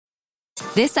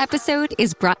This episode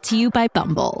is brought to you by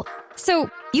Bumble. So,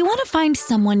 you want to find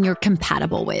someone you're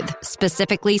compatible with,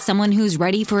 specifically someone who's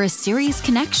ready for a serious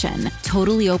connection,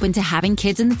 totally open to having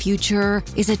kids in the future,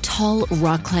 is a tall,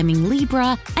 rock-climbing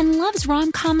Libra, and loves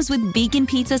rom-coms with vegan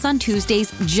pizzas on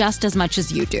Tuesdays just as much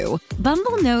as you do.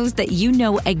 Bumble knows that you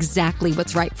know exactly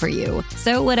what's right for you.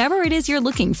 So whatever it is you're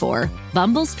looking for,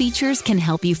 Bumble's features can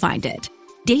help you find it.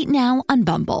 Date now on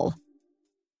Bumble.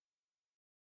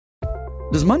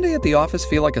 Does Monday at the office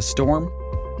feel like a storm?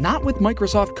 Not with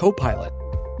Microsoft Copilot.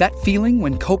 That feeling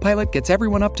when Copilot gets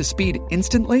everyone up to speed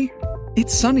instantly?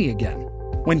 It's sunny again.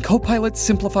 When Copilot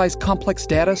simplifies complex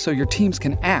data so your teams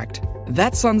can act,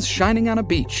 that sun's shining on a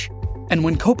beach. And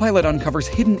when Copilot uncovers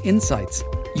hidden insights,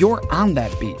 you're on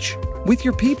that beach with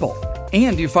your people,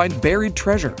 and you find buried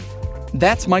treasure.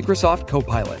 That's Microsoft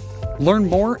Copilot. Learn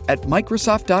more at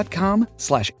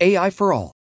Microsoft.com/AI for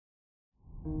all.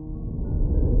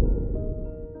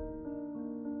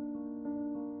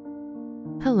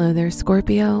 Hello there,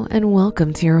 Scorpio, and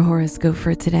welcome to your horoscope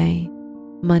for today,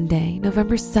 Monday,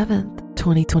 November 7th,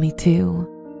 2022.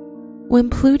 When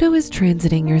Pluto is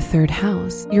transiting your third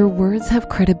house, your words have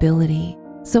credibility,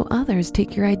 so others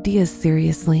take your ideas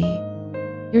seriously.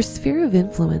 Your sphere of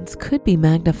influence could be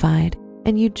magnified,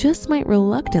 and you just might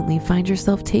reluctantly find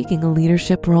yourself taking a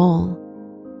leadership role.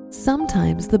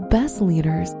 Sometimes the best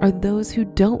leaders are those who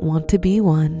don't want to be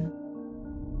one.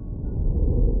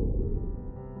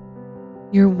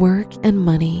 Your work and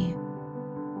money.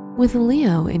 With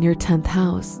Leo in your 10th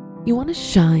house, you want to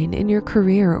shine in your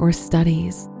career or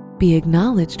studies, be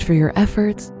acknowledged for your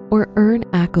efforts, or earn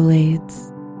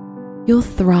accolades. You'll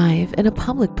thrive in a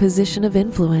public position of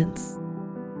influence.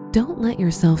 Don't let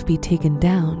yourself be taken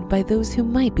down by those who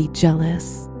might be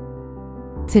jealous.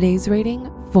 Today's rating,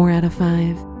 4 out of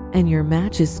 5, and your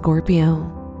match is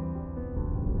Scorpio.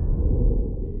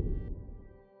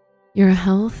 Your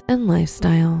health and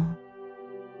lifestyle.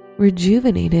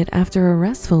 Rejuvenated after a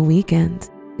restful weekend,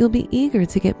 you'll be eager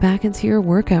to get back into your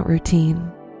workout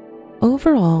routine.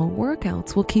 Overall,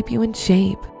 workouts will keep you in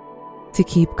shape. To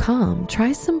keep calm,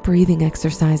 try some breathing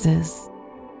exercises.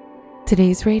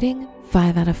 Today's rating,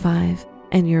 5 out of 5,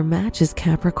 and your match is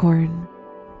Capricorn.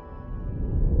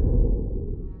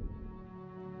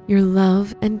 Your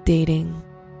love and dating.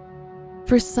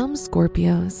 For some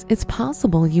Scorpios, it's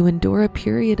possible you endure a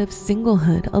period of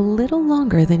singlehood a little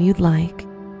longer than you'd like.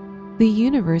 The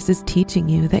universe is teaching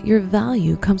you that your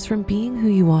value comes from being who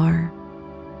you are.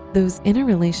 Those in a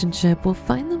relationship will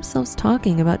find themselves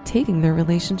talking about taking their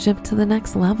relationship to the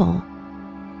next level.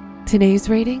 Today's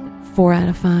rating, 4 out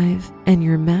of 5, and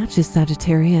your match is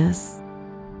Sagittarius.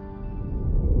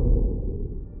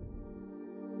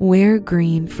 Wear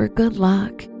green for good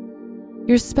luck.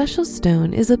 Your special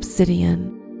stone is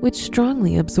obsidian, which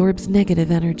strongly absorbs negative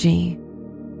energy.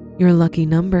 Your lucky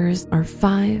numbers are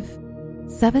 5,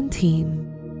 17,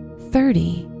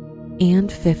 30, and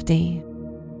 50.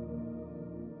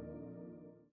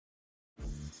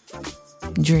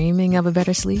 Dreaming of a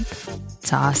better sleep?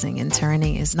 Tossing and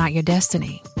turning is not your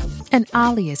destiny. And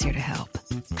Ollie is here to help.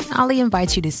 Ollie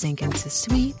invites you to sink into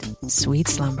sweet, sweet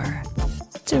slumber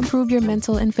to improve your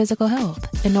mental and physical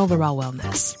health and overall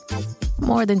wellness.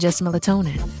 More than just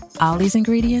melatonin, Ollie's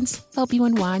ingredients help you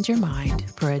unwind your mind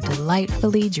for a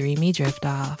delightfully dreamy drift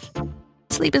off.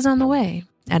 Sleep is on the way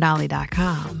at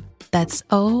Ollie.com. That's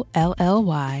OLLY.com.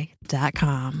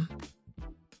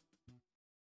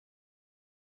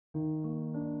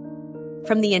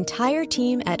 From the entire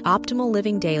team at Optimal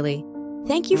Living Daily,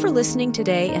 thank you for listening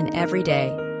today and every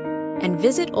day. And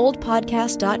visit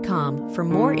oldpodcast.com for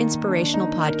more inspirational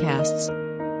podcasts.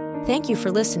 Thank you for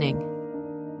listening.